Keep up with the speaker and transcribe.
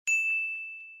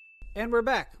And we're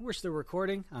back. We're still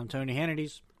recording. I'm Tony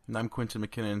Hannity's. And I'm Quentin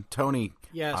McKinnon. Tony,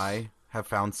 Yes. I have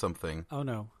found something Oh,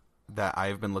 no. that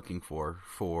I've been looking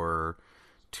for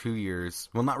 2 years.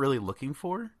 Well, not really looking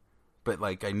for, but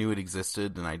like I knew it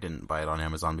existed and I didn't buy it on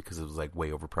Amazon because it was like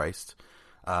way overpriced.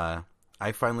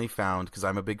 I finally found, because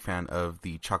I'm a big fan of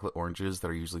the chocolate oranges that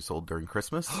are usually sold during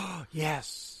Christmas.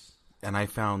 Yes. And I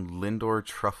found Lindor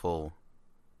truffle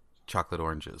chocolate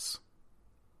oranges.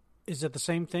 Is it the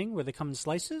same thing where they come in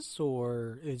slices,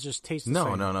 or it just tastes the No,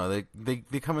 same? no.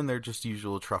 They come in their just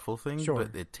usual truffle thing, Sure.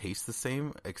 but it tastes the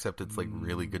same, except it's like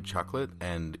really good chocolate,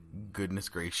 and goodness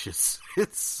gracious,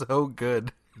 it's so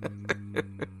good.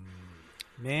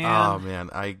 Man. Oh man,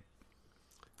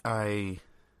 I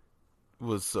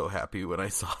was so happy when I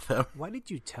saw them. Why did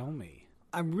you tell me?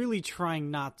 I'm really trying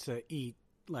not to eat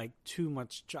like too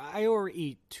much. I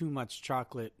overeat too much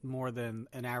chocolate more than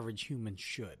an average human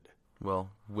should.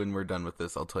 Well, when we're done with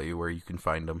this, I'll tell you where you can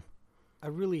find them. I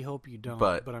really hope you don't,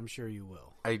 But- but I'm sure you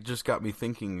will. It just got me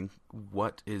thinking,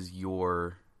 what is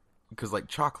your... Because, like,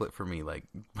 chocolate for me, like,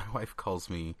 my wife calls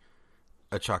me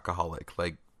a chocoholic.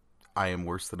 Like, I am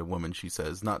worse than a woman, she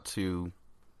says. Not to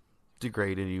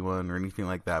degrade anyone or anything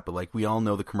like that, but, like, we all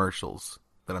know the commercials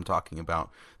that I'm talking about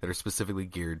that are specifically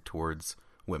geared towards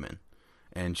women.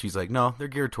 And she's like, no, they're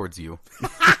geared towards you.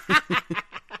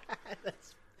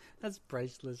 That's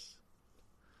priceless.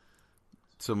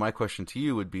 So my question to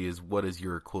you would be is, what is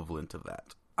your equivalent of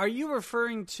that? Are you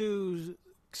referring to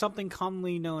something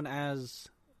commonly known as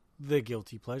the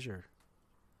guilty pleasure?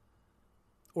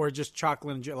 Or just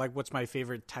chocolate, like what's my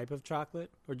favorite type of chocolate?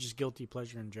 Or just guilty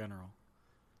pleasure in general?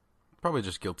 Probably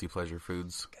just guilty pleasure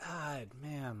foods. God,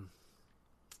 man.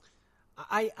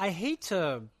 I hate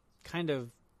to kind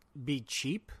of be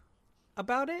cheap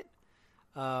about it.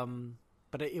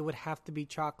 But it would have to be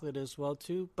chocolate as well,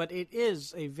 too. But it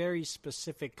is a very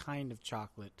specific kind of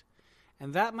chocolate.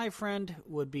 And that, my friend,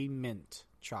 would be mint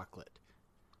chocolate.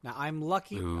 Now, I'm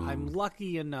lucky. Ooh. I'm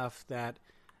lucky enough that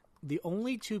the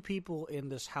only two people in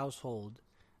this household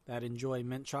that enjoy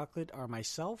mint chocolate are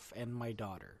myself and my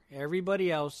daughter.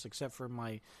 Everybody else, except for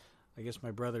my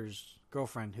brother's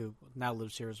girlfriend, who now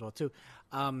lives here as well, too,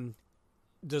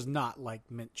 does not like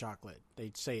mint chocolate.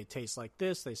 They say it tastes like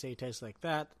this. They say it tastes like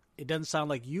that. It doesn't sound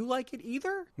like you like it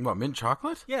either? What, mint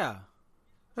chocolate? Yeah.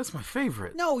 That's my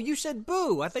favorite. No, you said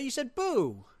boo. I thought you said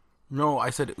boo. No,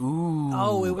 I said ooh.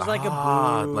 Oh, it was like a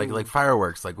boo. Like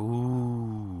fireworks. Like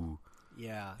ooh.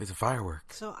 Yeah. It's a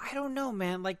firework. So I don't know,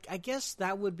 man. Like I guess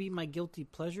that would be my guilty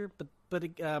pleasure, but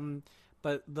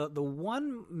the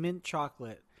one mint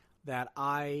chocolate that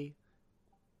I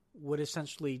would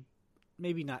essentially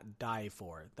maybe not die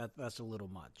for. That's a little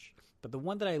much. But the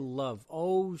one that I love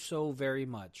oh so very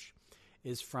much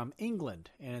is from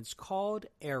England, and it's called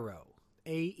Aero.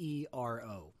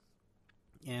 Aero.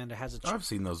 And it has a... I've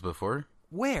seen those before.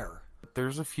 Where?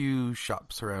 There's a few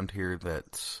shops around here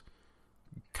that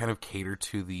kind of cater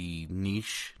to the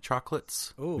niche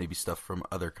chocolates. Ooh. Maybe stuff from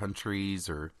other countries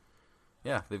or...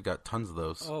 Yeah, they've got tons of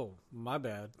those. Oh, my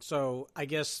bad. So I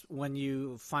guess when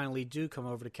you finally do come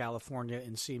over to California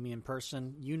and see me in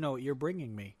person, you know what you're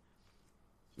bringing me.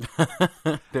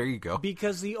 There you go.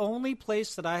 Because the only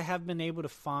place that I have been able to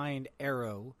find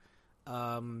Aero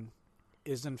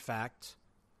is, in fact,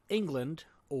 England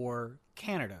or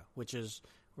Canada, which is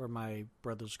where my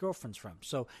brother's girlfriend's from.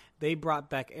 So they brought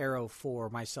back Aero for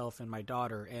myself and my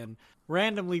daughter, and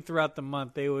randomly throughout the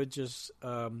month, they would just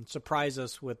surprise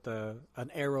us with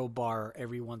an Aero bar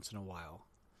every once in a while.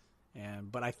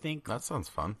 But I think That sounds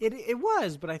fun. it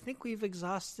was, but I think we've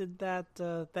exhausted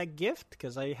that gift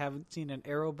because I haven't seen an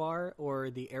Aero bar or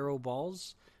the Aero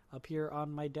balls up here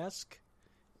on my desk.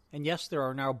 And yes, there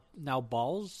are now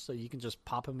balls, so you can just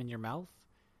pop them in your mouth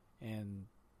and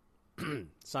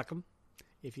suck them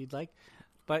if you'd like.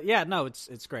 But yeah, no,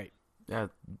 it's great. Yeah,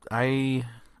 I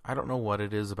don't know what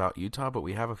it is about Utah, but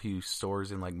we have a few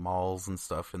stores in like malls and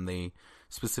stuff, and they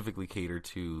specifically cater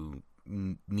to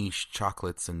niche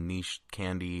chocolates and niche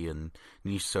candy and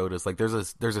niche sodas. Like there's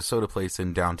a soda place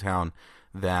in downtown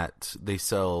that they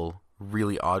sell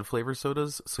really odd flavor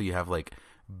sodas. So you have like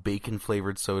bacon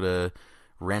flavored soda,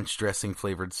 ranch dressing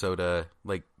flavored soda,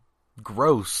 like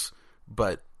gross,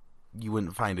 but you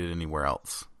wouldn't find it anywhere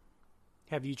else.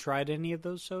 Have you tried any of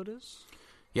those sodas?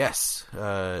 Yes,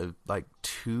 like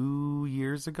 3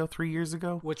 years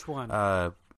ago. Which one?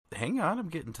 Hang on, I'm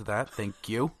getting to that. Thank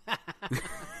you.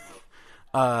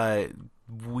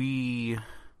 We,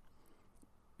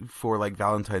 for like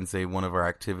Valentine's Day, one of our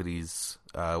activities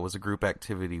was a group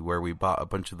activity where we bought a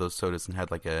bunch of those sodas and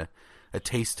had like a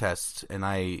taste test, and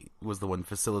I was the one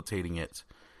facilitating it,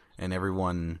 and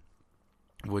everyone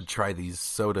would try these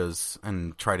sodas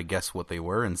and try to guess what they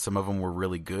were, and some of them were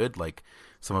really good. Like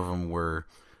some of them were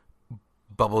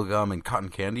bubblegum and cotton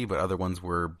candy, but other ones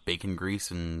were bacon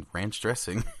grease and ranch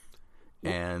dressing.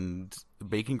 And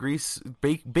bacon grease,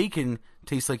 bacon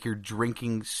tastes like you're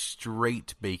drinking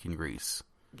straight bacon grease.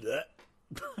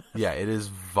 Yeah, it is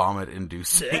vomit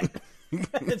inducing.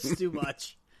 It's too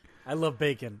much. I love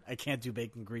bacon. I can't do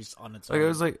bacon grease on its own. Like I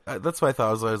was like, that's what I thought.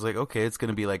 I was like, okay, it's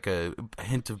gonna be like a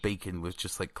hint of bacon with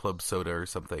just like club soda or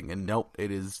something, and nope, it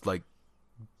is like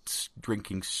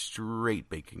drinking straight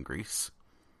bacon grease.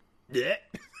 Yeah.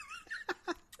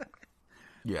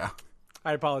 Yeah.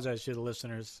 I apologize to the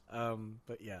listeners,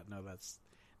 but yeah, no, that's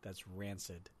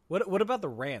rancid. What about the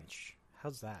ranch?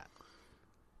 How's that?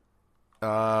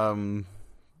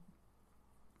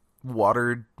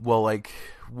 Watered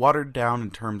down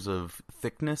in terms of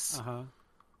thickness.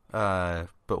 But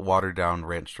watered down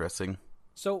ranch dressing.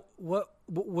 So what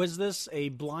was this a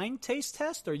blind taste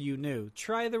test, or you knew?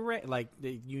 Try the ranch, like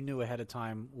you knew ahead of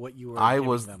time what you were. I giving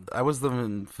was them. I was the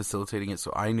one facilitating it,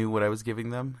 so I knew what I was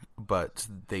giving them, but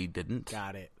they didn't.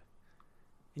 Got it.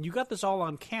 And you got this all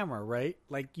on camera, right?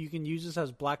 Like you can use this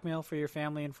as blackmail for your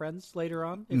family and friends later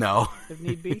on. No, if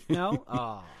need be. No.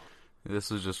 Oh. This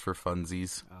was just for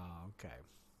funsies. Oh, okay.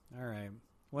 All right.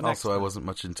 Well, also, I wasn't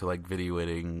much into like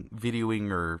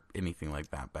videoing or anything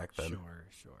like that back then. Sure.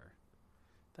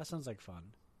 That sounds like fun.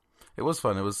 It was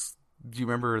fun. It was. Do you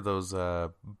remember those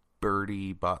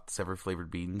Birdie bought several flavored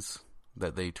beans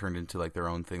that they turned into like their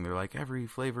own thing? They're like every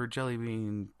flavored jelly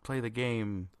bean, play the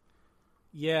game.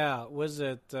 Yeah. Was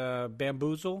it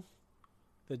Bamboozle,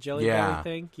 the Jelly Belly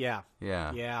thing? Yeah.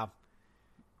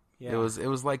 It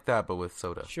was like that, but with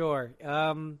soda. Sure.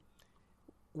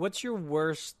 What's your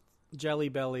worst Jelly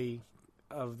Belly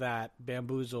of that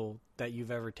Bamboozle that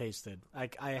you've ever tasted?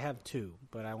 I have two,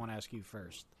 but I want to ask you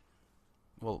first.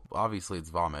 Well, obviously it's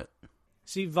vomit.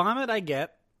 See, vomit I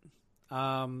get,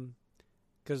 because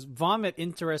vomit,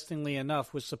 interestingly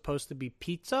enough, was supposed to be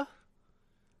pizza,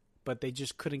 but they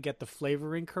just couldn't get the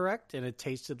flavoring correct, and it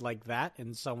tasted like that.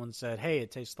 And someone said, "Hey,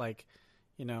 it tastes like,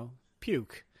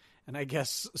 puke." And I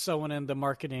guess someone in the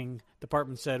marketing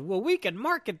department said, "Well, we can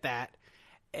market that,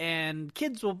 and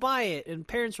kids will buy it, and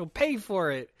parents will pay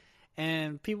for it,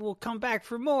 and people will come back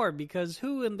for more, because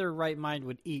who in their right mind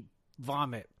would eat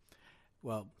vomit?"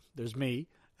 Well, there's me,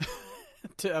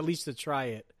 at least to try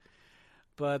it.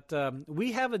 But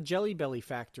we have a Jelly Belly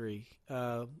factory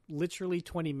literally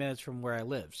 20 minutes from where I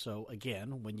live. So,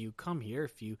 again, when you come here,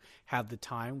 if you have the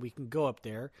time, we can go up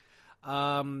there.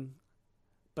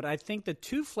 But I think the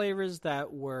two flavors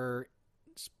that were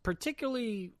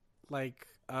particularly, like,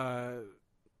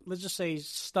 let's just say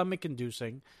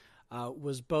stomach-inducing,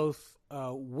 was both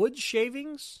wood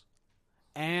shavings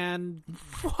and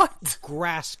what?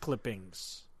 Grass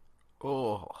clippings.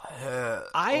 Oh,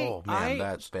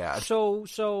 that's bad. So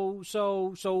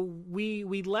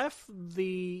we left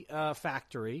the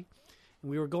factory.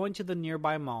 We were going to the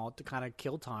nearby mall to kind of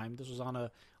kill time. This was on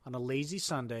a lazy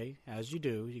Sunday, as you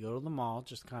do. You go to the mall,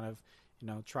 just kind of,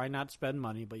 try not to spend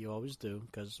money, but you always do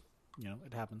because,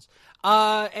 it happens.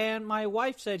 And my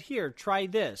wife said, "Here, try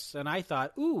this." And I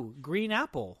thought, ooh, green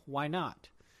apple. Why not?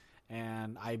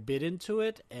 And I bit into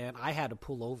it, and I had to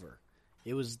pull over.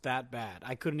 It was that bad.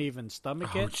 I couldn't even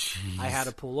stomach it. Geez. I had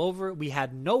to pull over. We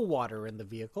had no water in the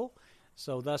vehicle.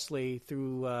 So thusly,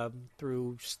 through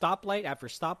stoplight after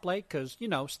stoplight, because,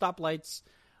 stoplights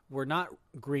were not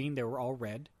green. They were all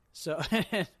red. So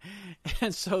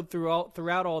and so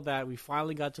throughout all that, we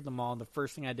finally got to the mall, and the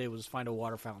first thing I did was find a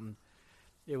water fountain.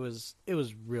 It was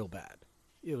real bad.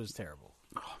 It was terrible.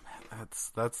 Oh, man,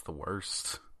 that's the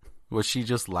worst. Was she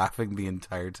just laughing the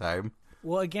entire time?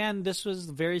 Well, again, this was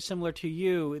very similar to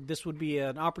you. This would be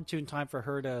an opportune time for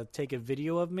her to take a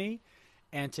video of me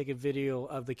and take a video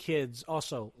of the kids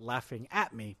also laughing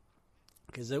at me,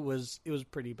 because it was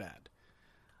pretty bad.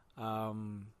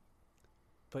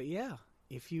 But yeah,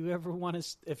 if you want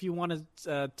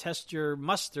to test your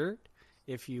mustard,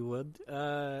 if you would,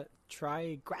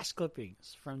 try grass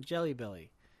clippings from Jelly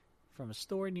Belly from a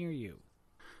store near you.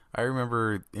 I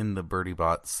remember in the Birdie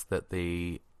Bots that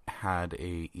they had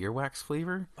a earwax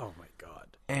flavor. Oh my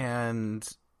god. And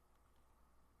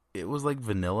it was like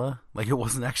vanilla. Like, it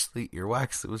wasn't actually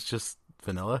earwax, it was just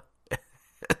vanilla.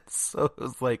 So it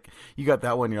was like, you got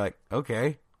that one, you're like,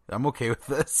 okay, I'm okay with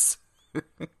this.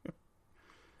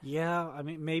 Yeah, I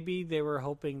mean, maybe they were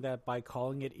hoping that by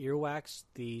calling it earwax,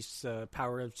 the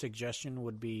power of suggestion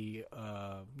would be,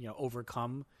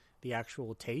 overcome the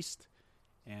actual taste,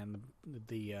 and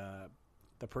the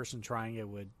person trying it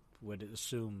would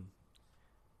assume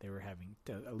they were having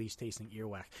at least tasting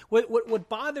earwax. What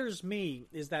bothers me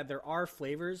is that there are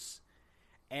flavors,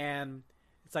 and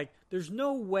it's like there's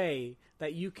no way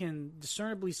that you can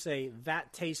discernibly say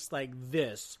that tastes like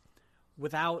this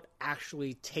without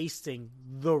actually tasting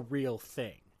the real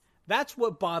thing. That's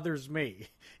what bothers me,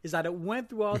 is that it went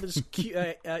through all this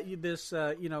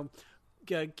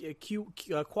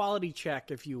quality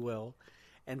check, if you will,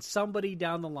 and somebody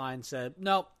down the line said,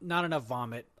 "Nope, not enough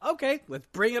vomit. Okay, let's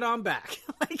bring it on back."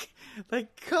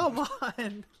 like, come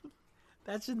on,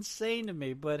 that's insane to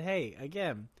me. But hey,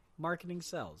 again, marketing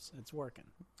sells. It's working.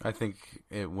 I think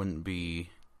it wouldn't be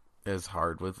as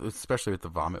hard especially with the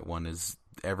vomit one, is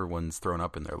everyone's thrown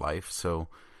up in their life, so.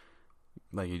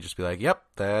 Like, you just be like, yep,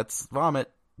 that's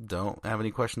vomit. Don't have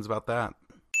any questions about that.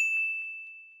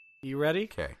 You ready?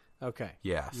 Okay.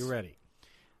 Yes. You ready?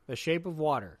 The Shape of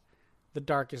Water, The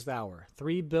Darkest Hour,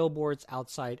 3 Billboards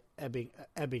Outside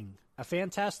Ebbing, A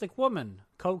Fantastic Woman,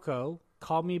 Coco,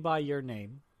 Call Me By Your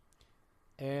Name,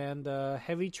 and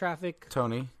Heavy Traffic.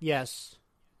 Tony? Yes.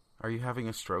 Are you having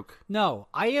a stroke? No,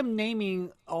 I am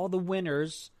naming all the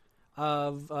winners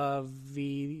of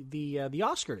the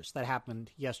Oscars that happened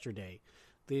yesterday.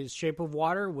 The Shape of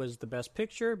Water was the Best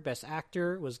Picture. Best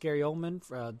Actor was Gary Oldman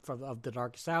of The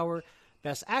Darkest Hour.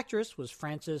 Best Actress was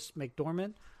Frances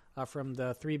McDormand from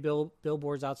the 3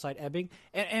 Billboards Outside Ebbing.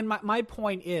 And my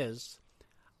point is,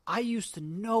 I used to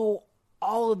know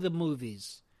all of the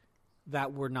movies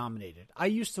that were nominated. I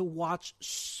used to watch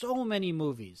so many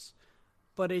movies.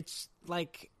 But it's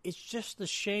just a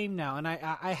shame now. And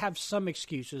I have some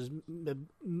excuses. The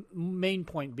main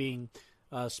point being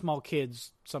small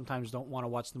kids sometimes don't want to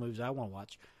watch the movies I want to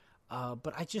watch.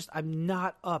 But I'm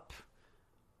not up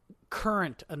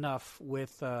current enough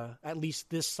with at least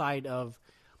this side of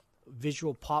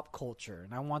visual pop culture.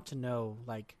 And I want to know,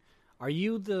 like, are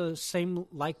you the same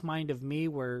like mind of me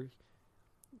where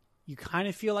you kind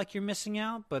of feel like you're missing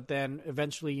out, but then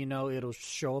eventually, it'll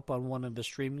show up on one of the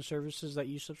streaming services that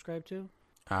you subscribe to?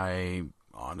 I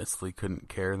honestly couldn't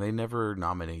care. They never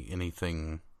nominate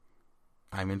anything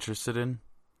I'm interested in.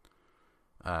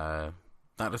 Not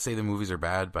to say the movies are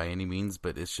bad by any means,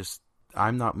 but it's just,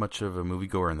 I'm not much of a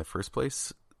moviegoer in the first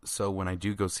place. So when I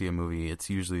do go see a movie, it's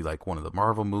usually like one of the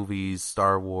Marvel movies,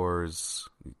 Star Wars,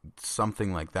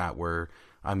 something like that, where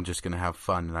I'm just going to have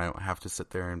fun and I don't have to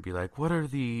sit there and be like, what are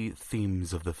the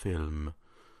themes of the film?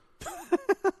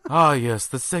 Ah, yes,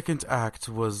 the second act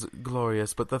was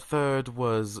glorious, but the third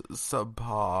was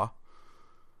subpar.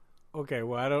 Okay,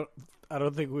 well, I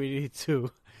don't think we need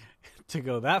to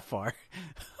go that far.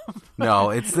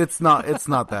 No, it's not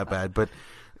that bad, but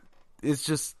it's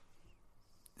just,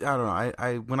 I don't know.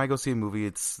 I when I go see a movie,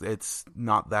 it's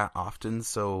not that often,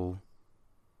 so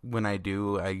when I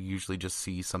do, I usually just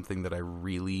see something that I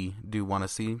really do want to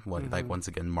see. Like, once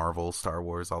again, Marvel, Star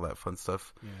Wars, all that fun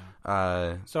stuff.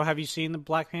 Yeah. So have you seen the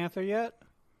Black Panther yet?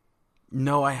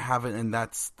 No, I haven't, and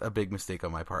that's a big mistake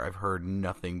on my part. I've heard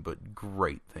nothing but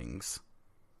great things.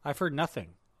 I've heard nothing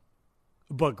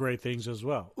but great things as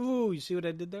well. Ooh, you see what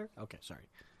I did there? Okay, sorry.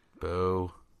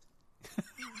 Boo.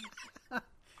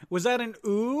 Was that an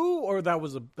ooh, or that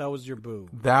was your boo?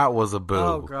 That was a boo.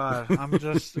 Oh God, I'm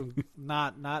just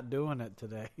not doing it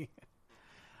today.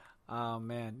 Oh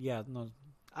man, yeah, no,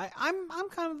 I'm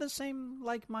kind of the same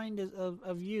like mind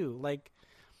of you. Like,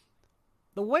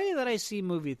 the way that I see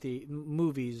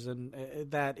movies, and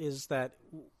that is that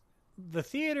the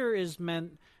theater is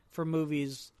meant for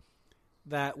movies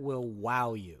that will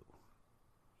wow you.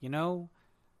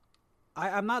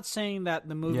 I'm not saying that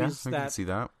the movies I can see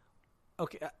that.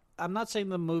 Okay, I'm not saying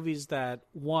the movies that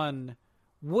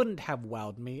wouldn't have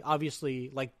wowed me.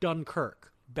 Obviously, like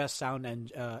Dunkirk, best sound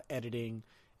and editing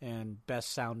and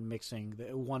best sound mixing,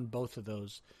 won both of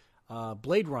those.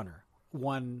 Blade Runner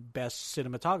won best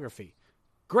cinematography.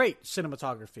 Great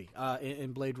cinematography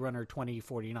in Blade Runner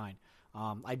 2049.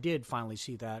 I did finally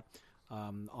see that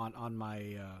on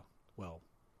my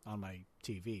on my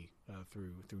TV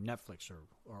through Netflix or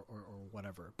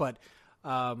whatever. But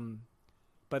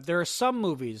there are some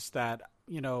movies that,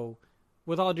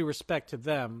 with all due respect to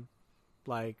them,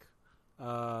 like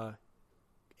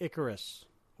Icarus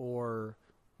or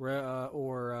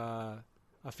A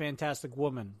Fantastic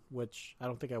Woman, which I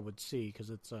don't think I would see because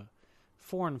it's a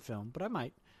foreign film, but I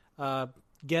might.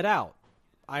 Get Out.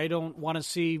 I don't want to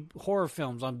see horror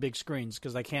films on big screens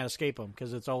because I can't escape them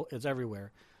because it's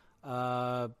everywhere.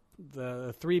 The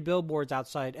 3 Billboards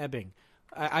Outside Ebbing.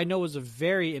 I know it was a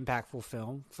very impactful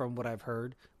film from what I've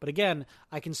heard. But again,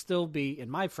 I can still be, in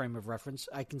my frame of reference,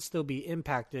 I can still be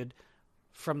impacted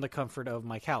from the comfort of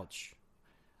my couch.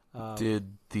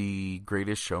 Did The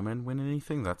Greatest Showman win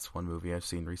anything? That's one movie I've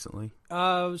seen recently.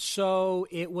 So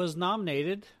it was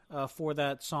nominated for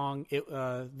that song,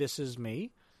 "This Is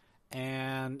Me,"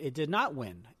 and it did not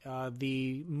win.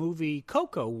 The movie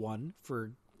Coco won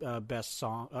for best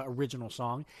song, original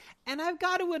song, and I've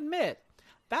got to admit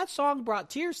that song brought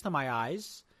tears to my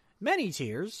eyes, many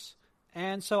tears,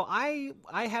 and so I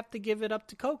have to give it up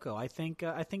to Coco. I think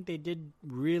they did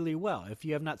really well. If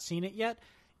you have not seen it yet,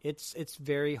 it's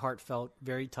very heartfelt,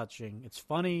 very touching. It's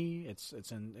funny. It's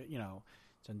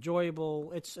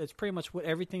enjoyable. It's pretty much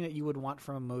everything that you would want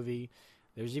from a movie.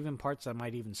 There's even parts that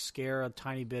might even scare a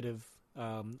tiny bit of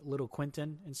little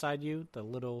Quentin inside you, the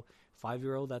little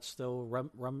 5-year-old that's still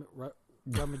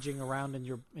rummaging around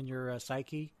in your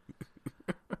psyche.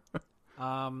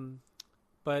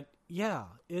 But yeah,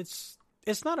 it's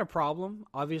not a problem.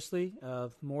 Obviously,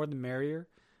 more the merrier.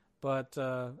 But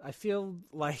I feel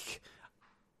like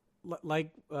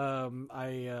I'm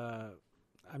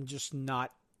just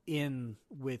not in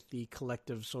with the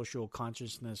collective social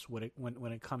consciousness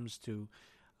when it comes to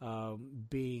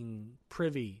being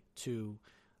privy to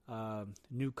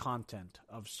new content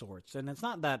of sorts. And it's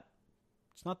not the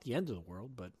end of the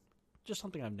world, but just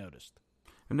something I've noticed.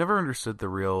 I've never understood the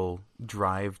real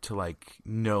drive to like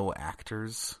know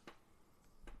actors.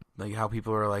 Like how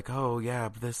people are like, oh yeah,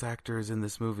 but this actor is in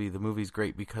this movie. The movie's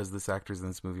great because this actor's in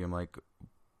this movie. I'm like,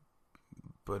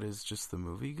 but is just the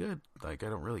movie good? Like I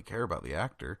don't really care about the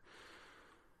actor.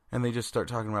 And they just start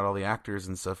talking about all the actors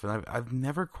and stuff, and I've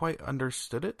never quite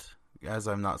understood it, as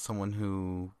I'm not someone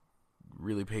who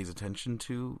really pays attention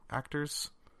to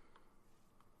actors.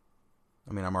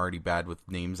 I mean, I'm already bad with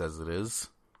names as it is,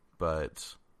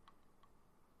 but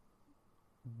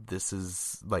this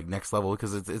is like next level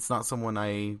because it's not someone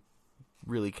I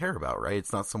really care about, right?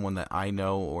 It's not someone that I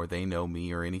know or they know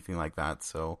me or anything like that.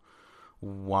 So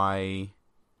why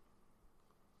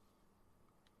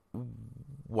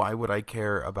would I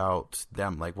care about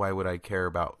them? Like, why would I care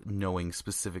about knowing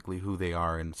specifically who they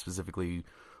are and specifically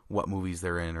what movies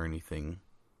they're in or anything?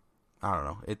 I don't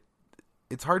know.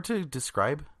 It's hard to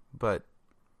describe, but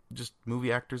just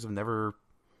movie actors have never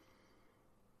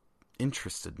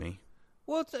interested me.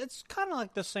 Well, it's kind of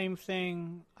like the same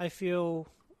thing I feel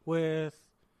with,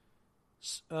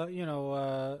 I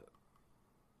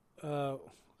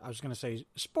was going to say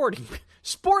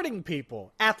sporting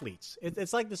people, athletes.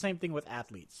 It's like the same thing with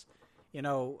athletes.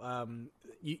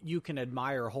 You can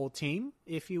admire a whole team,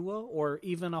 if you will, or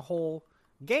even a whole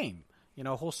game,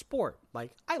 a whole sport.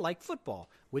 Like, I like football.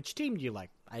 Which team do you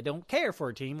like? I don't care for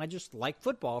a team. I just like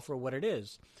football for what it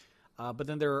is. But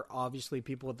then there are obviously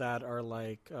people that are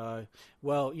like,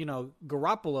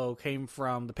 Garoppolo came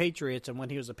from the Patriots, and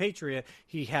when he was a Patriot,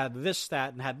 he had this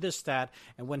stat and had this stat,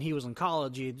 and when he was in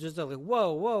college, he just like,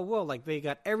 whoa, like they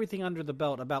got everything under the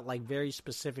belt about like very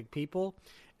specific people,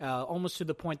 almost to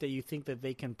the point that you think that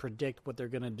they can predict what they're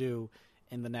going to do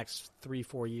in the next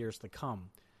 3-4 years to come.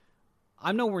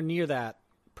 I'm nowhere near that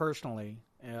personally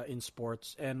in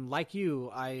sports, and like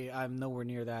you, I'm nowhere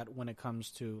near that when it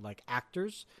comes to like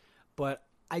actors. But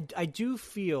I do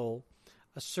feel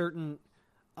a certain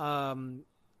not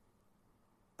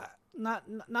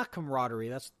camaraderie.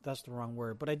 That's the wrong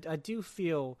word. But I do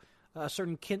feel a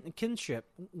certain kinship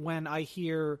when I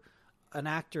hear an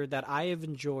actor that I have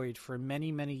enjoyed for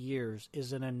many years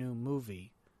is in a new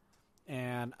movie,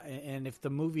 and if the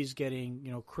movie's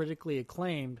getting critically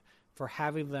acclaimed for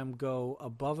having them go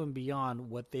above and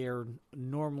beyond what they're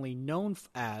normally known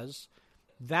as,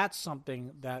 that's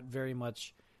something that very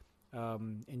much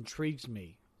intrigues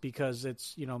me, because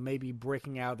it's maybe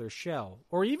breaking out of their shell,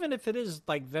 or even if it is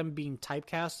like them being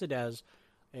typecasted as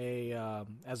a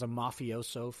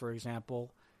mafioso, for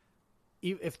example.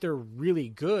 If they're really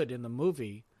good in the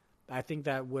movie, I think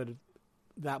that would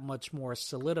that much more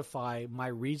solidify my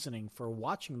reasoning for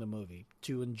watching the movie,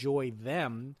 to enjoy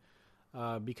them,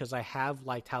 because I have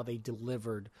liked how they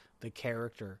delivered the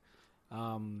character,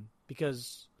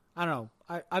 because I don't know.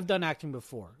 I've done acting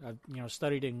before. I've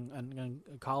studied in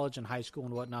college and high school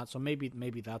and whatnot. So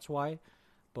maybe that's why.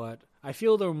 But I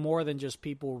feel they're more than just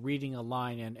people reading a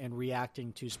line and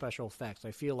reacting to special effects.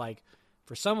 I feel like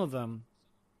for some of them,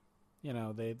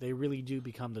 they really do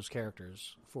become those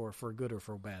characters for good or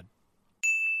for bad.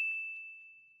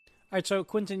 All right, so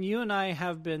Quentin, you and I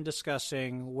have been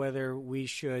discussing whether we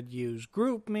should use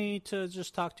GroupMe to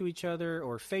just talk to each other,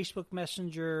 or Facebook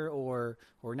Messenger, or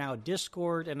now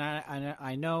Discord. And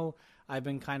I know I've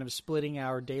been kind of splitting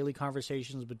our daily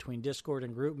conversations between Discord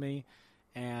and GroupMe,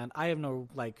 and I have no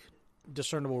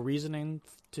discernible reasoning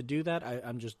to do that.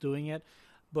 I'm just doing it.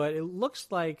 but it looks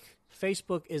like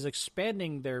Facebook is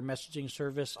expanding their messaging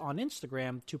service on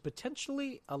Instagram to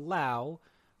potentially allow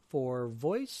for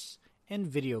voice and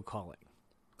video calling.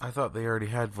 I thought they already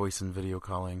had voice and video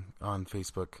calling on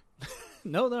Facebook.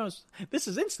 No, this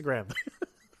is Instagram.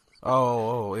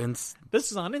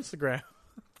 This is on Instagram.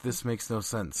 This makes no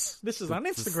sense. This is on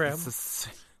Instagram.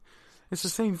 It's the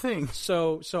same thing.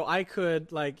 So I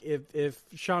could, like, if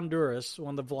Shonduras,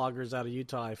 one of the vloggers out of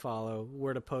Utah I follow,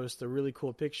 were to post a really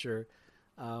cool picture,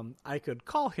 I could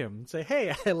call him and say,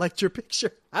 "Hey, I liked your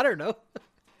picture." I don't know.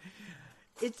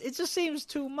 It just seems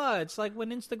too much. Like when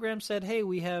Instagram said, "Hey,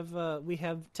 we have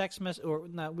text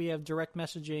we have direct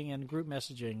messaging and group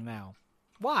messaging now."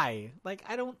 Why? Like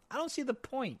I don't see the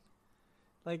point.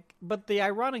 Like, but the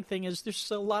ironic thing is,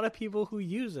 there's a lot of people who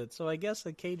use it, so I guess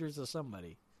it caters to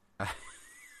somebody.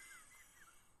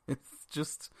 It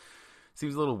just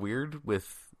seems a little weird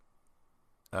with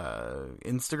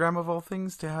Instagram of all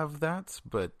things to have that,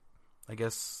 but I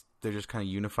guess they're just kind of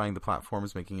unifying the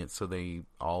platforms, making it so they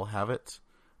all have it.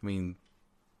 I mean,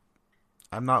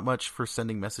 I'm not much for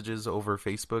sending messages over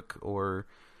Facebook or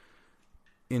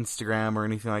Instagram or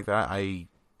anything like that. I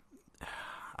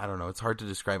don't know. It's hard to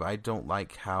describe. I don't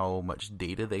like how much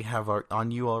data they have on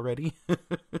you already.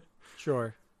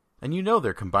 Sure. And you know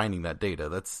they're combining that data.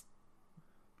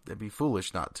 That'd be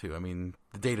foolish not to. I mean,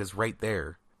 the data's right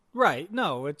there. Right.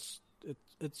 No, it's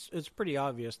pretty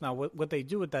obvious. Now, what they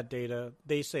do with that data,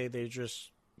 they say they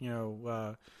just,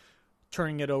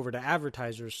 turning it over to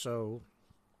advertisers so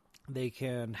they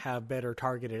can have better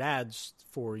targeted ads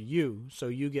for you. So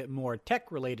you get more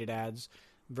tech-related ads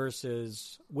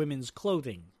versus women's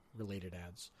clothing-related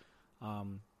ads.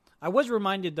 I was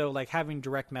reminded, though, like having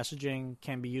direct messaging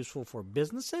can be useful for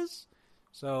businesses.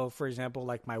 So, for example,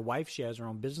 like my wife, she has her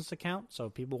own business account. So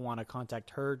people want to contact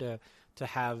her to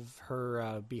have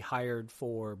her be hired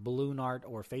for balloon art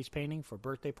or face painting for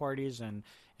birthday parties and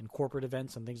corporate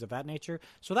events and things of that nature.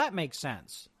 So that makes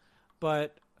sense.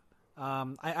 But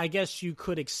I guess you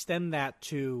could extend that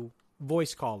to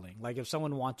voice calling. Like if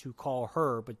someone wants to call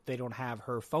her, but they don't have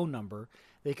her phone number,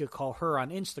 they could call her on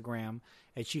Instagram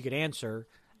and she could answer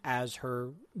as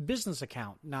her business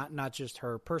account, not just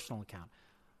her personal account.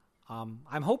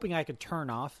 I'm hoping I could turn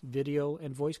off video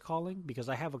and voice calling because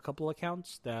I have a couple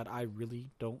accounts that I really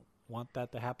don't want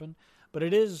that to happen. But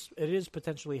it is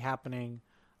potentially happening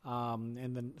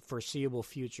in the foreseeable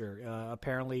future.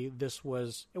 Apparently, it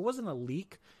wasn't a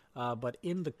leak, but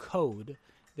in the code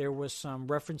there was some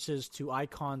references to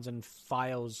icons and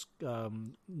files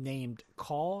named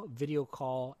call, video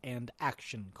call, and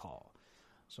action call.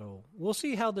 So we'll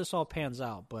see how this all pans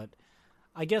out. But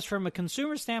I guess from a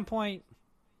consumer standpoint,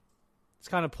 it's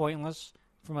kind of pointless.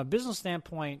 From a business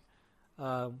standpoint,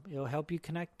 it'll help you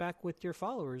connect back with your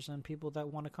followers and people that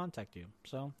want to contact you.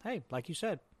 So, hey, like you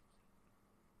said,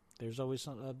 there's always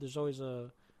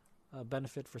a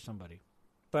benefit for somebody.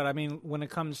 But, I mean, when it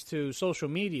comes to social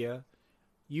media,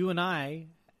 you and I,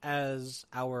 as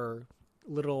our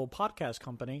little podcast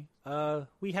company,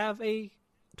 we have a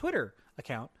Twitter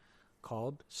account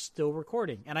called Still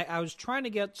Recording. And I was trying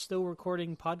to get Still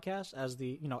Recording Podcast as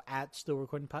the, at Still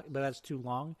Recording Podcast, but that's too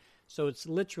long. So it's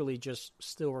literally just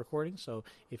Still Recording. So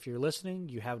if you're listening,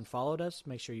 you haven't followed us,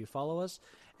 make sure you follow us.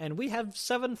 And we have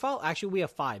 7 followers. Actually, we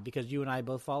have 5 because you and I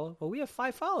both follow. But we have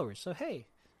 5 followers. So, hey,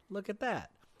 look at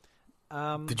that.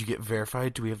 Did you get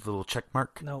verified? Do we have the little check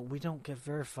mark? No, we don't get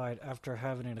verified after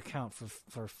having an account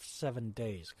for 7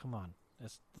 days. Come on.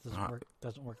 That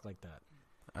doesn't work like that.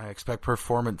 I expect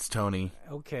performance, Tony.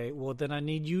 Okay, well, then I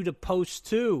need you to post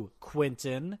too,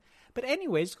 Quentin. But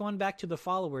anyways, going back to the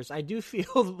followers, I do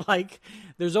feel like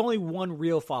there's only one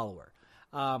real follower.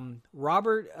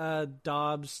 Robert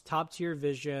Dobbs, Top Tier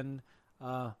Vision,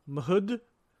 Mahud,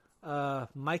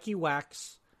 Mikey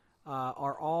Wax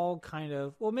are all kind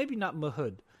of, well, maybe not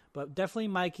Mahud, but definitely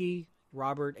Mikey,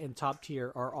 Robert, and Top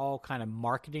Tier are all kind of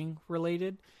marketing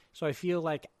related. So I feel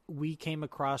like we came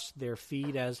across their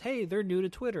feed as, hey, they're new to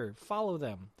Twitter, follow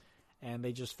them. And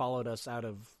they just followed us out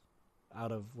of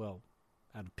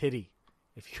pity,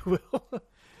 if you will. But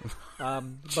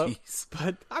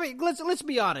I mean, let's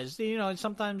be honest.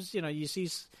 Sometimes you see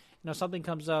something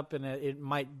comes up and it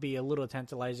might be a little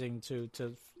tantalizing to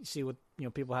see what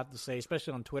people have to say,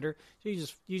 especially on Twitter. So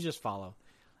you just follow.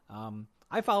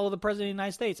 I follow the President of the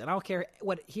United States, and I don't care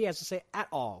what he has to say at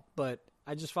all. But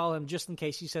I just follow him just in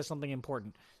case he says something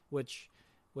important, which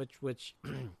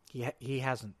he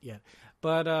hasn't yet.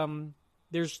 But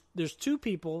there's 2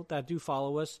 people that do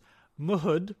follow us,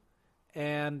 Muhud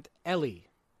and Ellie,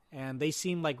 and they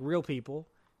seem like real people.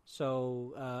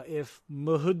 So if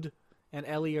Muhud and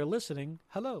Ellie are listening,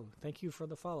 hello. Thank you for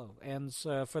the follow. And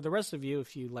for the rest of you,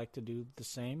 if you'd like to do the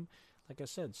same, like I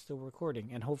said, still recording.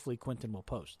 And hopefully Quentin will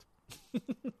post.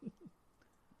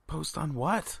 Post on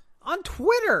what? On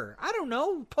Twitter. I don't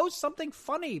know. Post something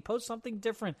funny. Post something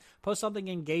different. Post something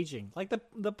engaging. Like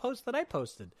the post that I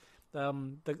posted. The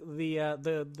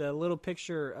little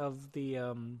picture of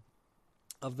the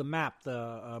map,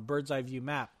 the bird's eye view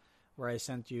map, where I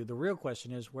sent you. The real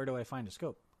question is, where do I find a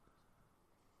scope?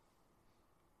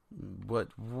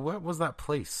 What was that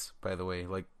place, by the way?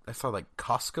 Like, I saw like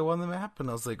Costco on the map, and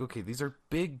I was like, okay, these are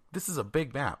big. This is a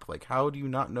big map. Like, how do you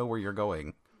not know where you're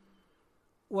going?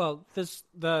 Well, there's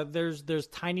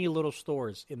tiny little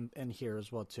stores in here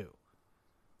as well too.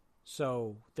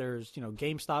 So there's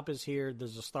GameStop is here.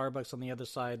 There's a Starbucks on the other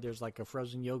side. There's like a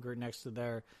frozen yogurt next to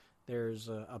there. There's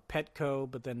a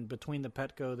Petco, but then between the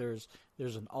Petco there's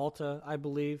an Ulta, I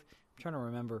believe. I'm trying to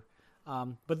remember.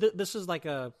 But this is like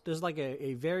a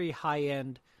very high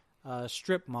end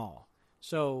strip mall.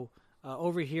 So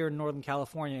over here in Northern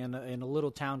California, in a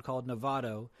little town called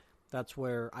Novato, that's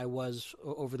where I was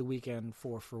over the weekend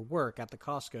for work at the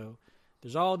Costco.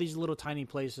 There's all these little tiny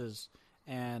places,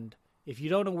 and if you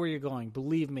don't know where you're going,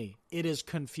 believe me, it is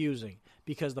confusing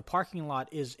because the parking lot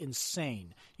is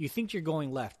insane. You think you're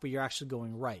going left, but you're actually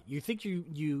going right. You think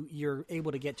you're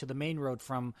able to get to the main road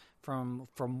from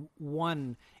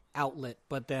one outlet,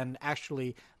 but then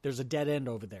actually there's a dead end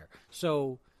over there.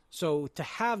 So to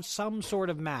have some sort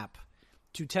of map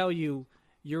to tell you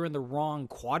you're in the wrong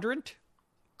quadrant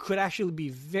could actually be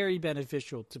very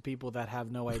beneficial to people that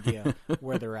have no idea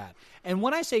where they're at. And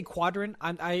when I say quadrant,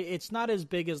 it's not as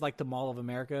big as like the Mall of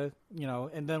America,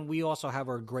 and then we also have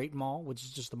our Great Mall, which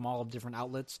is just a mall of different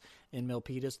outlets in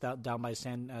Milpitas down by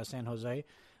San Jose.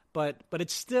 But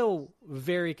it's still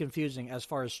very confusing as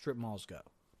far as strip malls go.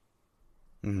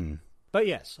 Mm-hmm. But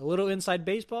yes, a little inside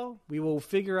baseball. We will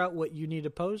figure out what you need to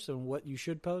post and what you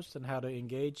should post and how to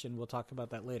engage, and we'll talk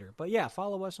about that later. But yeah,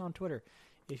 follow us on Twitter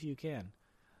if you can.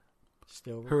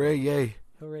 Still hooray, yay.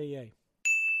 Hooray, yay.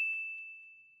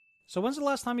 So when's the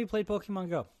last time you played Pokemon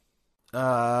Go?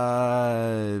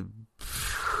 Like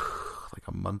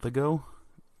a month ago,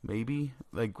 maybe.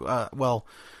 Well,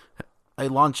 I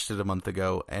launched it a month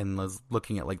ago and was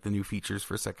looking at like the new features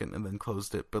for a second and then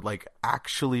closed it. But like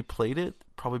actually played it,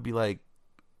 probably be like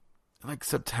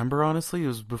September, honestly. It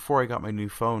was before I got my new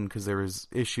phone because there was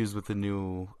issues with the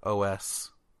new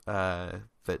OS that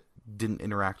didn't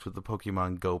interact with the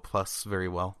Pokemon Go Plus very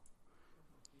well.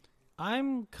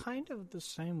 I'm kind of the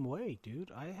same way,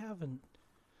 dude. I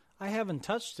haven't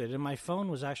touched it, and my phone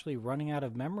was actually running out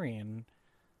of memory, and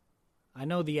I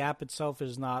know the app itself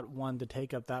is not one to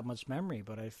take up that much memory,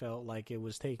 but I felt like it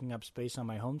was taking up space on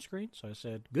my home screen, so I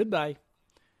said goodbye.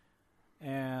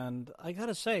 And I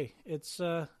gotta say, it's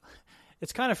kind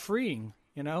of freeing,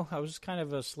 I was kind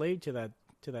of a slave to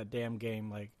that damn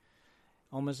game. Like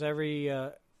almost every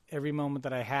moment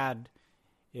that I had,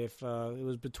 if it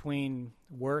was between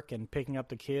work and picking up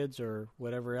the kids or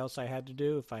whatever else I had to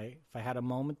do, if I had a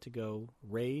moment to go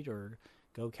raid or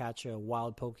go catch a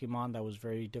wild Pokemon that was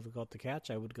very difficult to catch,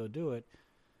 I would go do it.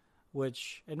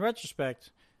 Which, in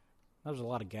retrospect, that was a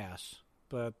lot of gas.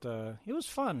 But it was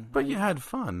fun. But you had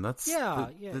fun. That's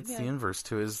the inverse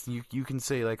to it. Is you can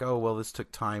say like, oh, well, this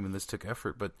took time and this took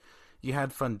effort, but you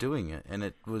had fun doing it, and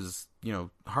it was,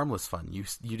 harmless fun. You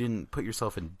didn't put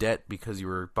yourself in debt because you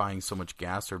were buying so much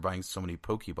gas or buying so many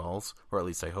Pokeballs, or at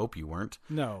least I hope you weren't.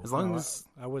 No, as long as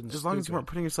I wouldn't. As long as you weren't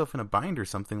putting yourself in a bind or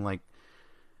something, like,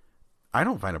 I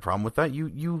don't find a problem with that.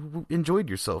 You enjoyed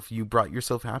yourself. You brought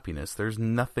yourself happiness. There's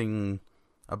nothing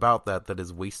about that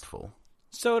is wasteful.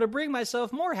 So to bring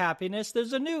myself more happiness,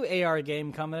 there's a new AR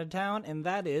game coming to town, and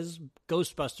that is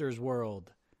Ghostbusters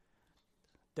World.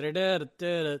 Yeah,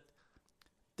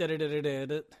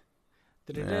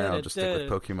 I'll just stick with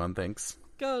Pokemon, thanks.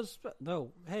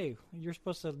 No, hey, you're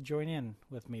supposed to join in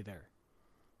with me there.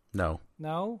 No?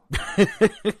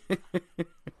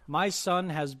 My son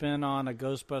has been on a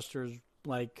Ghostbusters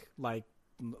like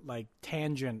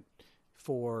tangent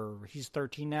for, he's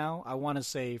 13 now. I want to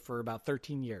say for about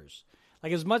 13 years.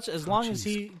 Like as long as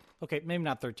he, okay, maybe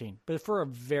not 13, but for a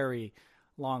very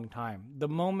long time. The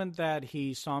moment that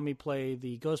he saw me play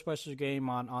the Ghostbusters game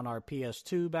on our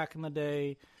PS2 back in the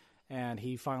day, and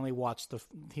he finally watched the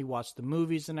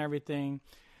movies and everything,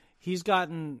 he's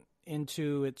gotten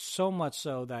into it so much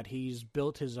so that he's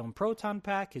built his own proton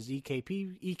pack, his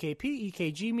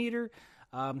EKG meter.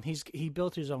 He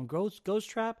built his own ghost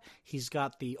trap. He's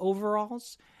got the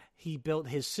overalls. He built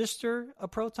his sister a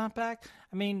proton pack.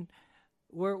 I mean,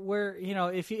 we're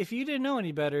if you didn't know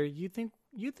any better, you think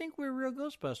we're real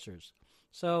Ghostbusters.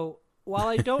 So while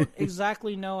I don't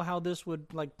exactly know how this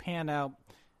would like pan out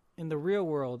in the real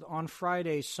world, on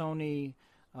Friday Sony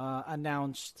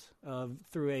announced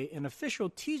through an official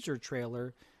teaser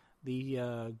trailer the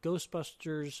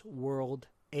Ghostbusters World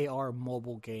AR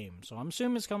mobile game. So I'm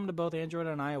assuming it's coming to both Android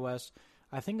and iOS.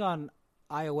 I think on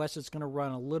iOS it's going to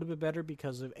run a little bit better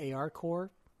because of AR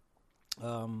Core.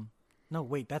 No,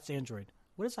 wait, that's Android.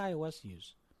 What does iOS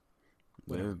use?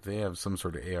 They have some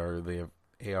sort of AR. They have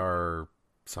AR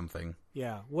something.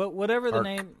 Yeah, whatever the Arc.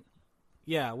 name.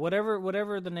 Yeah,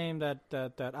 whatever the name that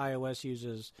iOS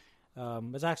uses,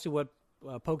 is actually what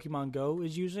Pokemon Go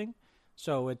is using.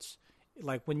 So it's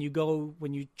like when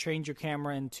you change your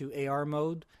camera into AR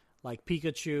mode, like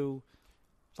Pikachu,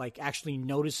 like actually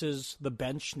notices the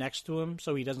bench next to him,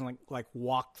 so he doesn't like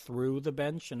walk through the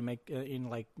bench and make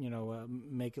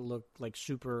make it look like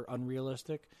super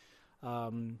unrealistic.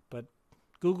 But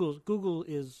Google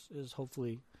is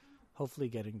hopefully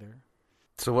getting there.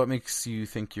 So what makes you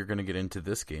think you're going to get into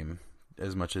this game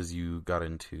as much as you got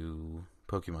into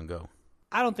Pokemon Go?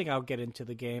 I don't think I'll get into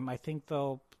the game. I think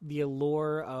though the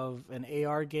allure of an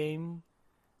AR game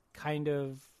kind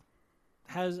of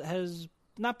has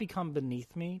not become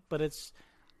beneath me, but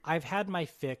I've had my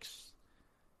fix.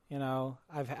 You know,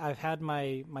 I've had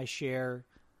my share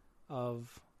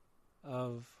of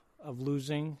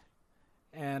losing,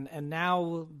 and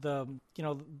now the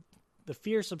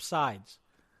fear subsides,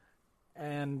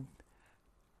 and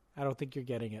I don't think you're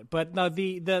getting it. But no,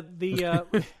 the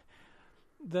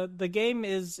the game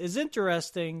is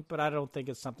interesting, but I don't think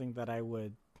it's something that I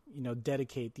would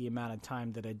dedicate the amount of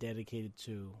time that I dedicated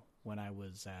to when I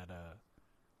was at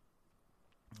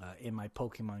in my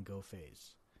Pokemon Go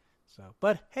phase. So,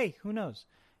 but hey, who knows?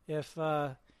 If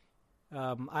I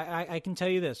can tell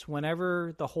you this: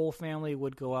 whenever the whole family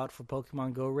would go out for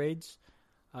Pokemon Go raids,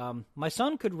 my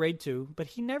son could raid too, but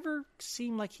he never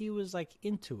seemed like he was like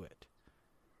into it.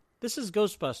 This is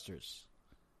Ghostbusters.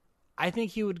 I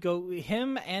think he would go.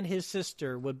 Him and his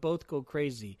sister would both go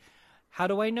crazy. How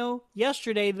do I know?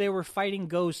 Yesterday they were fighting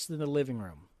ghosts in the living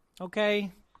room.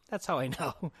 Okay, that's how I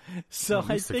know. So Well, at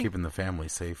least I they're think, keeping the family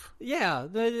safe. yeah,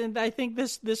 and I think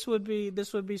this would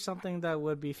be something that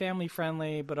would be family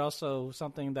friendly, but also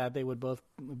something that they would both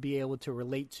be able to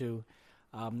relate to,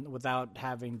 without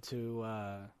having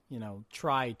to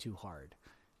try too hard.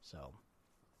 So,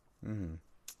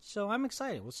 so I'm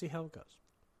excited. We'll see how it goes.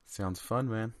 Sounds fun,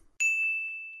 man.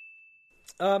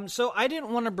 So I didn't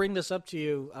want to bring this up to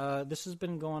you. This has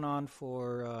been going on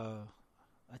for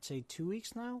I'd say 2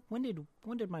 weeks now. When did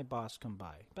my boss come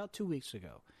by? About 2 weeks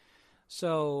ago.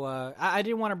 So I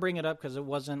didn't want to bring it up because it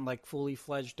wasn't like fully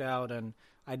fledged out, and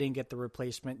I didn't get the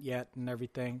replacement yet and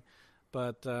everything.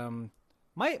 But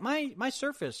my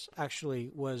Surface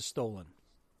actually was stolen.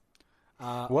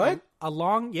 What?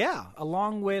 Along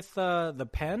with the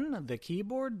pen, the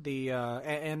keyboard,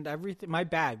 and everything. My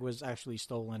bag was actually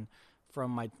stolen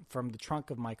from the trunk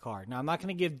of my car. Now I'm not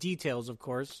going to give details, of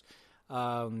course,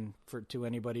 to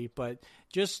anybody, but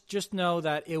just know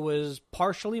that it was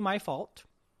partially my fault.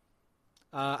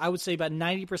 I would say about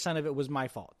 90% of it was my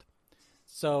fault.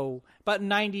 So, about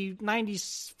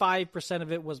 95%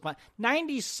 of it was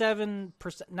 97%,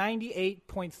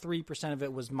 98.3% of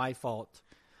it was my fault.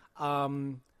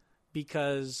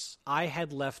 Because I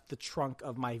had left the trunk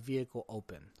of my vehicle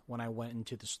open when I went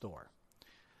into the store.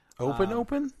 Open?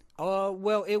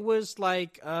 Well, it was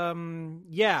like,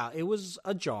 it was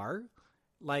ajar.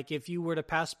 Like if you were to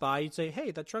pass by, you'd say,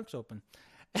 "Hey, that trunk's open,"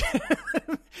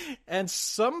 and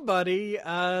somebody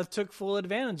took full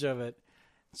advantage of it.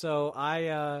 So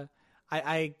I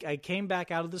came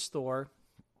back out of the store,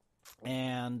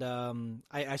 and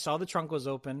I saw the trunk was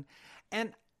open,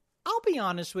 and I'll be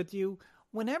honest with you.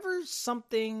 Whenever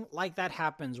something like that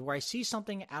happens, where I see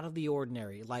something out of the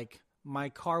ordinary, like my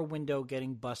car window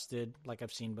getting busted, like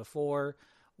I've seen before,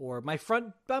 or my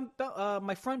front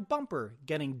bumper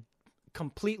getting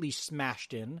completely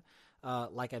smashed in,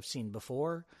 like I've seen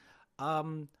before,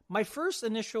 my first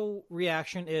initial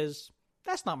reaction is,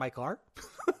 "That's not my car."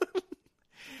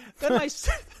 Then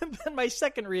my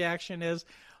second reaction is,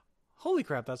 "Holy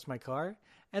crap, that's my car."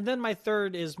 And then my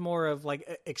third is more of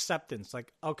like acceptance,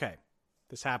 like, okay,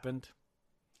 this happened.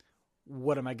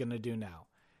 What am I going to do now?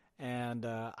 And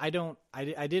I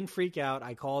didn't freak out.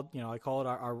 I called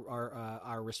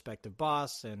our respective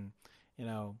boss, and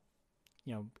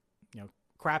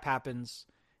crap happens.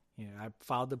 I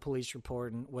filed the police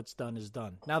report, and what's done is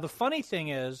done. Now the funny thing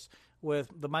is, with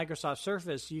the Microsoft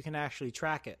Surface, you can actually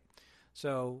track it.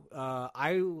 So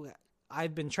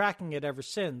I've been tracking it ever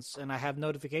since, and I have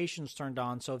notifications turned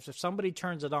on. So if somebody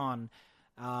turns it on,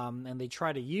 and they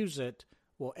try to use it,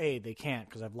 well, A, they can't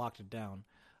because I've locked it down.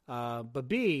 But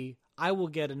B, I will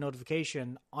get a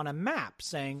notification on a map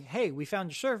saying, "Hey, we found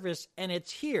your surface and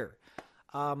it's here."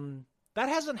 That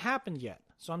hasn't happened yet,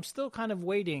 so I'm still kind of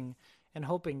waiting and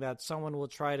hoping that someone will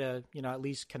try to, at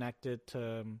least connect it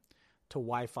to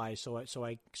Wi-Fi, so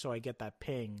I get that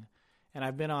ping. And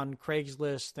I've been on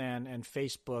Craigslist and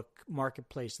Facebook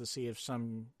Marketplace to see if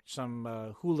some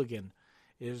hooligan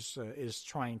is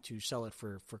trying to sell it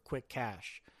for quick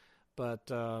cash.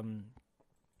 But I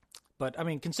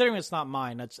mean, considering it's not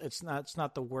mine, it's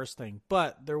not the worst thing.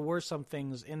 But there were some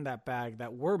things in that bag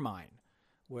that were mine,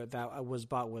 that was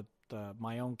bought with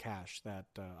my own cash that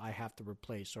I have to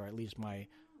replace, or at least my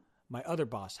other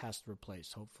boss has to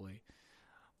replace, hopefully.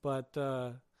 But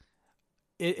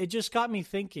it just got me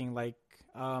thinking, like,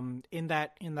 in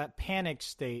that panic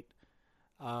state,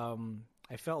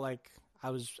 I felt like I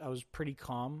was pretty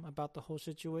calm about the whole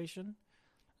situation.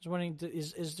 I was wondering,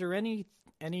 is there any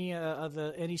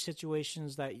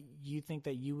situations that you think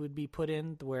that you would be put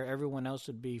in where everyone else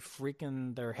would be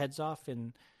freaking their heads off,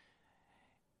 and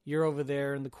you're over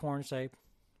there in the corner, say,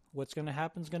 "What's going to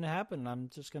happen is going to happen. I'm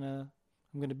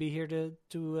going to be here to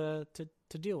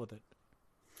deal with it."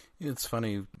 It's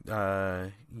funny.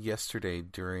 Yesterday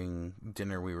during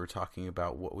dinner, we were talking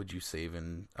about what would you save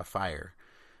in a fire,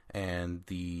 and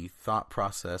the thought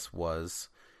process was,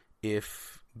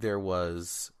 if there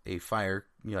was a fire,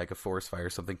 like a forest fire,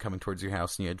 something coming towards your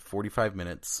house, and you had 45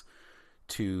 minutes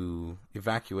to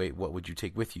evacuate, what would you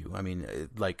take with you? I mean,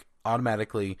 like,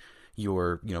 automatically,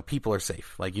 people are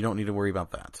safe. Like, you don't need to worry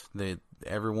about that.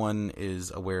 Everyone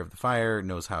is aware of the fire,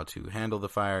 knows how to handle the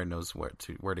fire, knows where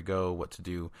to go, what to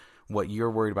do. What you're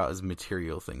worried about is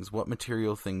material things. What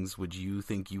material things would you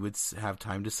think you would have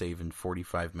time to save in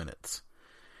 45 minutes?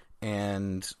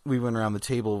 And we went around the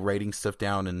table writing stuff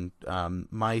down, and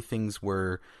my things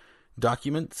were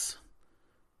documents,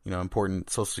 important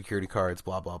Social Security cards,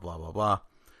 blah, blah, blah, blah, blah.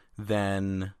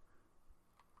 Then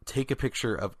take a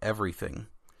picture of everything.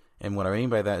 And what I mean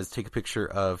by that is take a picture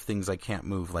of things I can't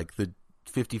move, like the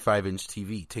 55-inch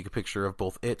TV. Take a picture of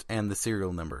both it and the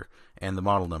serial number and the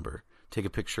model number. Take a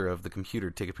picture of the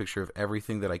computer. Take a picture of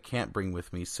everything that I can't bring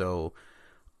with me, so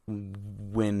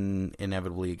when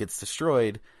inevitably it gets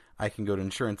destroyed, I can go to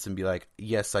insurance and be like,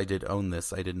 yes, I did own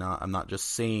this. I'm not just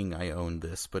saying I owned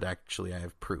this, but actually I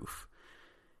have proof.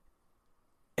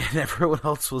 And everyone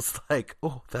else was like,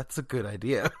 oh, that's a good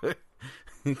idea.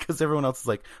 Because everyone else is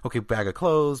like, okay, bag of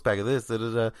clothes, bag of this, da da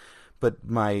da. But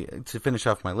to finish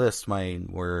off my list, mine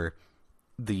were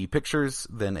the pictures,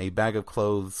 then a bag of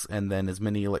clothes, and then as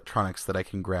many electronics that I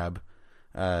can grab,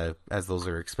 as those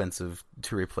are expensive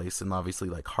to replace, and obviously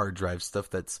like hard drive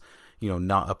stuff that's,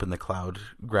 not up in the cloud.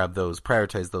 Grab those,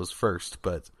 prioritize those first,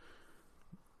 but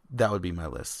that would be my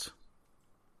list.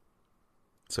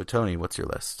 So Tony, what's your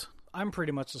list? I'm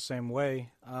pretty much the same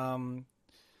way. I'm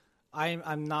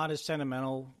not as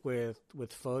sentimental with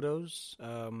photos.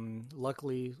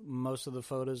 Luckily, most of the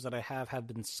photos that I have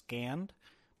been scanned.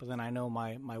 But then I know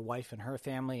my wife and her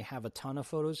family have a ton of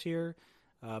photos here,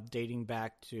 dating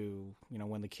back to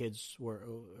when the kids were.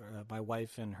 My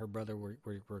wife and her brother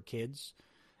were kids,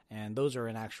 and those are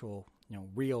in actual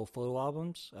real photo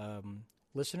albums.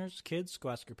 Listeners, kids, go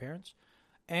ask your parents.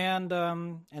 And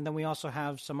then we also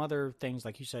have some other things,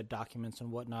 like you said, documents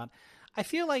and whatnot. I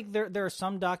feel like there are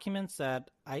some documents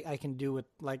that I can do with,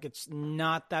 like, it's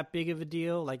not that big of a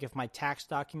deal. Like if my tax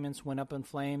documents went up in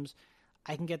flames,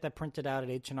 I can get that printed out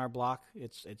at H&R Block.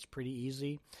 It's pretty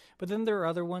easy. But then there are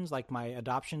other ones, like my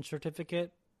adoption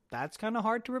certificate. That's kind of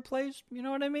hard to replace. You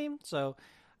know what I mean? So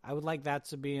I would like that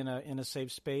to be in a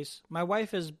safe space. My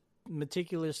wife has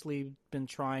meticulously been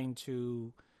trying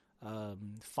to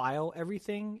file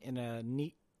everything in a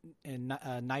neat and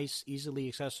a nice, easily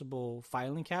accessible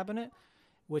filing cabinet,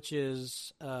 which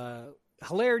is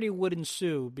hilarity would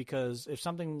ensue, because if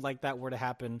something like that were to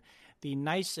happen, the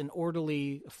nice and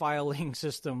orderly filing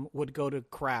system would go to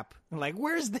crap. Like,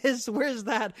 where's this? Where's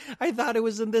that? I thought it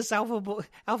was in this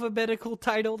alphabetical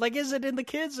title. Like, is it in the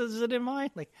kids? Is it in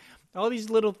mine? Like, all these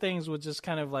little things would just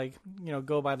kind of like,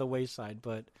 go by the wayside.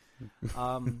 But,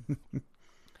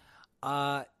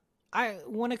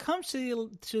 when it comes to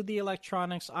the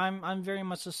electronics, I'm very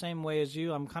much the same way as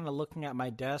you. I'm kind of looking at my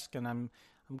desk, and I'm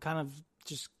kind of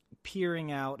just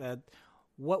peering out at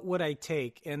what would I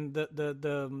take. And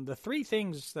the three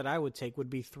things that I would take would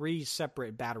be 3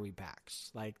 separate battery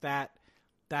packs. Like that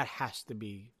has to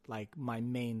be like my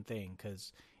main thing,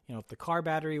 because if the car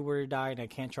battery were to die and I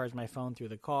can't charge my phone through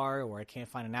the car, or I can't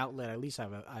find an outlet, at least I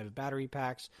have battery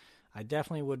packs. I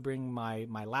definitely would bring my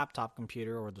laptop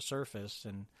computer or the Surface,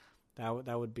 and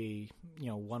that would be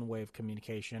one way of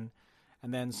communication.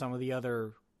 And then some of the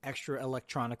other extra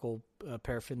electronical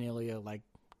paraphernalia like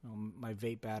my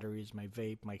vape batteries, my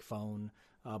vape, my phone,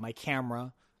 my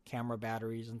camera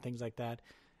batteries, and things like that.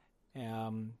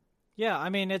 Yeah, I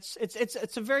mean it's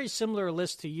a very similar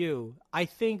list to you. I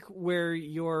think where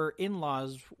your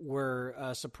in-laws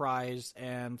were surprised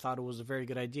and thought it was a very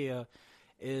good idea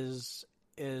is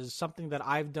something that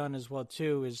I've done as well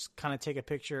too. Is kind of take a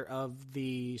picture of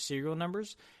the serial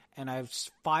numbers, and I've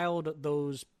filed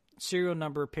those serial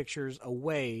number pictures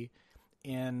away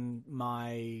in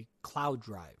my cloud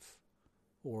drive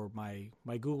or my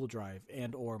Google Drive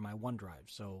and or my OneDrive.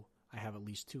 So I have at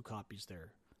least 2 copies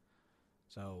there.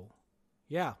 So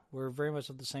yeah, we're very much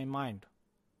of the same mind.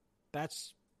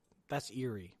 That's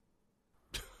eerie.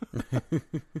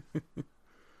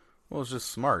 Well, it's just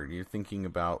smart. You're thinking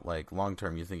about, like, long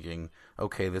term. You're thinking,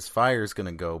 okay, this fire's going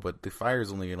to go, but the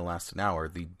fire's only going to last an hour.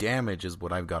 The damage is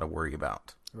what I've got to worry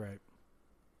about. Right.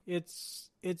 It's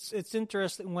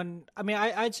interesting when, I mean,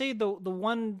 I'd say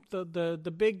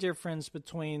the big difference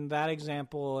between that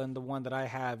example and the one that I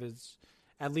have is,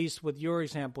 at least with your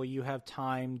example, you have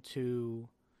time to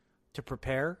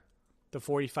prepare, the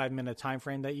 45-minute time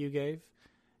frame that you gave.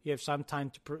 You have some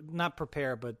time to not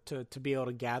prepare, but to be able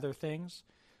to gather things.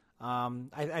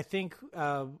 I think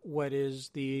what is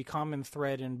the common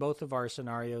thread in both of our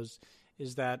scenarios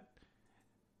is that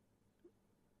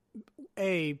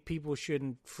people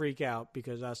shouldn't freak out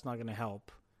because that's not going to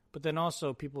help. But then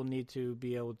also people need to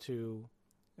be able to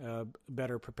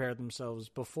better prepare themselves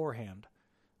beforehand,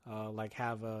 like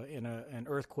have an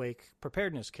earthquake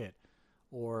preparedness kit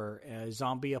or a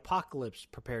zombie apocalypse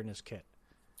preparedness kit,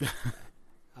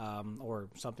 or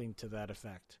something to that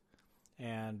effect.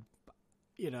 And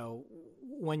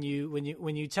when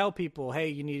you tell people, hey,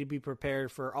 you need to be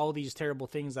prepared for all these terrible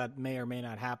things that may or may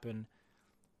not happen,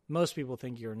 most people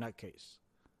think you're a nutcase.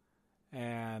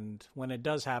 And when it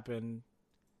does happen,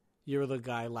 you're the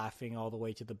guy laughing all the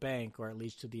way to the bank, or at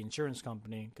least to the insurance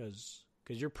company, because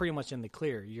you're pretty much in the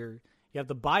clear. You have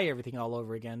to buy everything all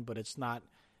over again, but it's not,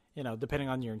 depending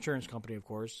on your insurance company, of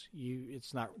course,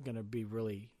 it's not going to be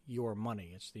really your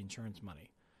money. It's the insurance money.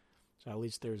 So at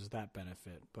least there's that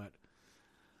benefit. But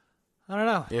I don't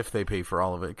know. If they pay for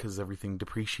all of it, because everything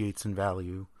depreciates in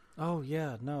value. Oh,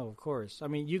 yeah, no, of course. I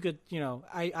mean, you could,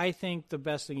 I think the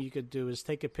best thing you could do is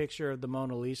take a picture of the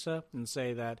Mona Lisa and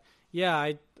say that, yeah,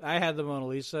 I had the Mona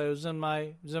Lisa. It was in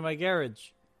my garage.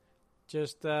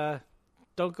 Just don't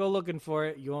go looking for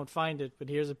it. You won't find it, but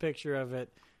here's a picture of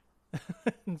it.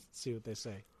 See what they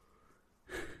say.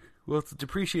 Well, it's a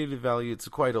depreciated value. It's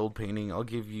a quite old painting. I'll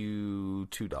give you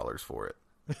 $2 for it.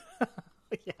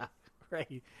 Yeah,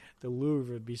 right. The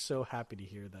Louvre would be so happy to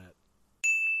hear that.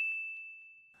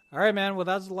 All right, man. Well,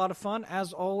 that was a lot of fun.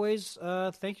 As always,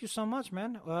 thank you so much,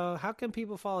 man. How can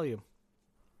people follow you?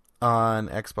 On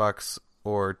Xbox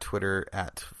or Twitter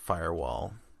at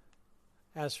Firewall.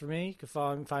 As for me, you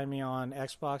can find me on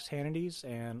Xbox Hannity's,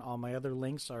 and all my other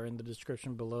links are in the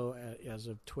description below as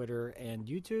of Twitter and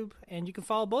YouTube. And you can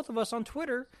follow both of us on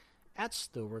Twitter at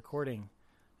Still Recording.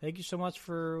 Thank you so much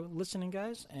for listening,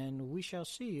 guys, and we shall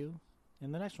see you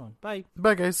in the next one. Bye.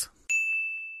 Bye, guys.